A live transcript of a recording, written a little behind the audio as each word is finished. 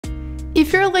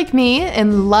If you're like me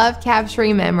and love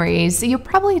capturing memories, you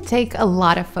probably take a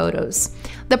lot of photos.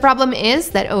 The problem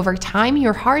is that over time,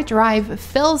 your hard drive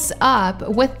fills up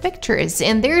with pictures,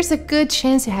 and there's a good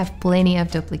chance you have plenty of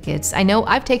duplicates. I know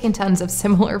I've taken tons of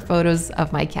similar photos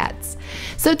of my cats.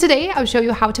 So today, I'll show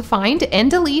you how to find and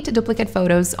delete duplicate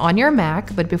photos on your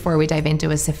Mac. But before we dive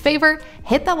into us a favor,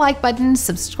 hit the like button,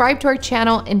 subscribe to our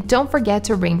channel, and don't forget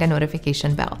to ring the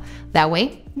notification bell. That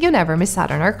way, you never miss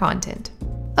out on our content.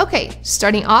 Okay,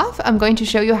 starting off, I'm going to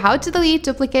show you how to delete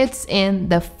duplicates in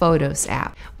the Photos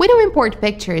app. When you import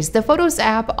pictures, the Photos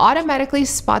app automatically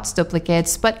spots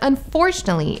duplicates, but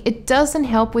unfortunately, it doesn't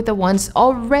help with the ones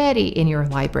already in your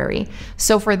library.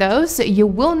 So for those, you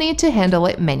will need to handle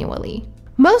it manually.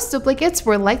 Most duplicates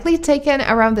were likely taken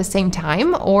around the same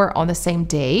time or on the same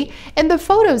day, and the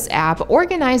Photos app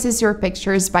organizes your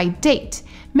pictures by date,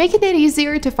 making it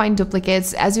easier to find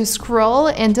duplicates as you scroll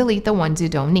and delete the ones you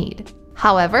don't need.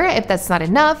 However, if that's not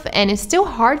enough and it's still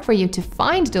hard for you to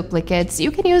find duplicates, you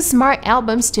can use Smart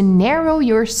Albums to narrow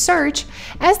your search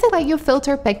as they let you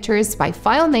filter pictures by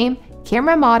file name,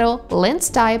 camera model,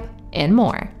 lens type, and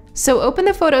more. So open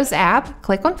the Photos app,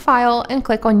 click on File, and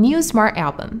click on New Smart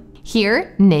Album.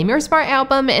 Here, name your Smart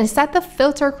Album and set the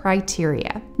filter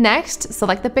criteria. Next,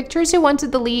 select the pictures you want to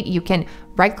delete. You can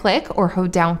right-click or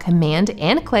hold down Command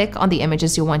and click on the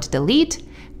images you want to delete.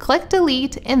 Click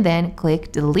Delete and then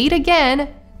click Delete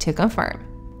again to confirm.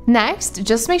 Next,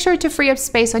 just make sure to free up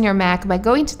space on your Mac by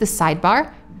going to the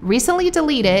sidebar, Recently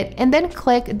Deleted, and then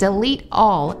click Delete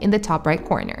All in the top right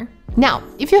corner. Now,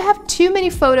 if you have too many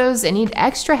photos and need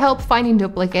extra help finding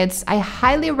duplicates, I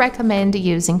highly recommend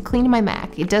using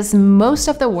CleanMyMac. It does most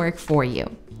of the work for you.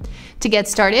 To get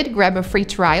started, grab a free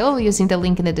trial using the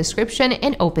link in the description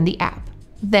and open the app.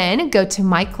 Then go to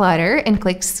My Clutter and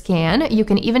click Scan. You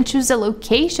can even choose a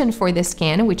location for the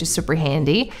scan, which is super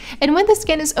handy. And when the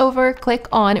scan is over, click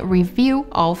on Review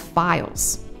All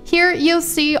Files. Here you'll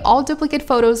see all duplicate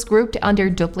photos grouped under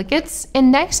duplicates,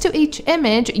 and next to each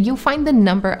image, you'll find the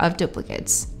number of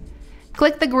duplicates.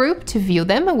 Click the group to view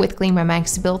them with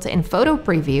CleanMyMac's built-in photo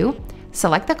preview.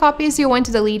 Select the copies you want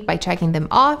to delete by checking them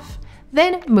off,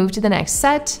 then move to the next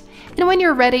set, and when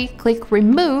you're ready, click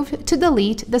Remove to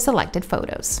delete the selected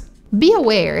photos. Be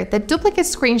aware that duplicate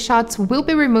screenshots will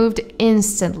be removed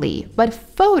instantly, but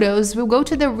photos will go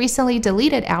to the recently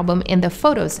deleted album in the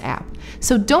Photos app,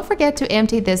 so don't forget to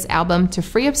empty this album to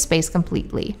free up space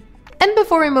completely. And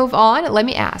before we move on, let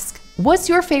me ask, what's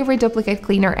your favorite duplicate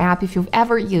cleaner app if you've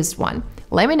ever used one?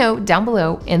 Let me know down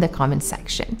below in the comment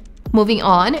section. Moving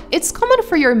on, it's common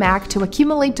for your Mac to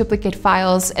accumulate duplicate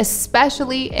files,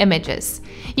 especially images.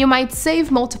 You might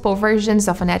save multiple versions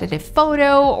of an edited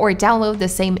photo or download the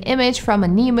same image from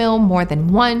an email more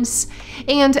than once.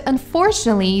 And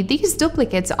unfortunately, these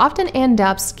duplicates often end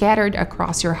up scattered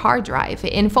across your hard drive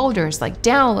in folders like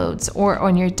Downloads or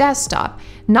on your desktop,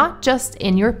 not just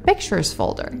in your Pictures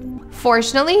folder.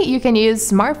 Fortunately, you can use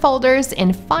Smart Folders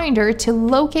in Finder to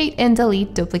locate and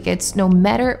delete duplicates no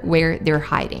matter where they're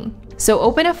hiding. So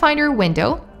open a Finder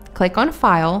window, click on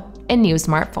File, and New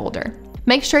Smart Folder.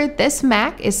 Make sure this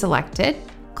Mac is selected,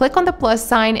 click on the plus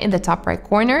sign in the top right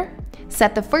corner,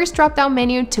 set the first drop-down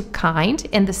menu to Kind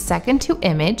and the second to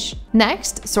Image.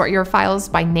 Next, sort your files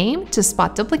by name to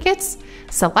spot duplicates.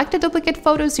 Select the duplicate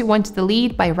photos you want to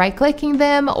delete by right-clicking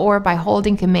them or by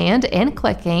holding Command and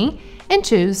clicking, and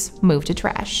choose Move to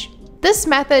Trash. This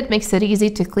method makes it easy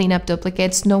to clean up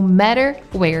duplicates no matter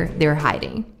where they're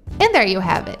hiding. And there you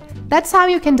have it. That's how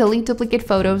you can delete duplicate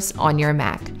photos on your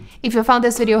Mac. If you found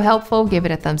this video helpful, give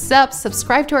it a thumbs up,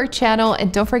 subscribe to our channel,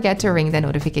 and don't forget to ring the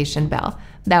notification bell.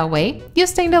 That way, you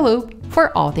stay in the loop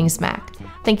for all things Mac.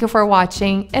 Thank you for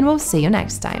watching, and we'll see you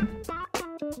next time.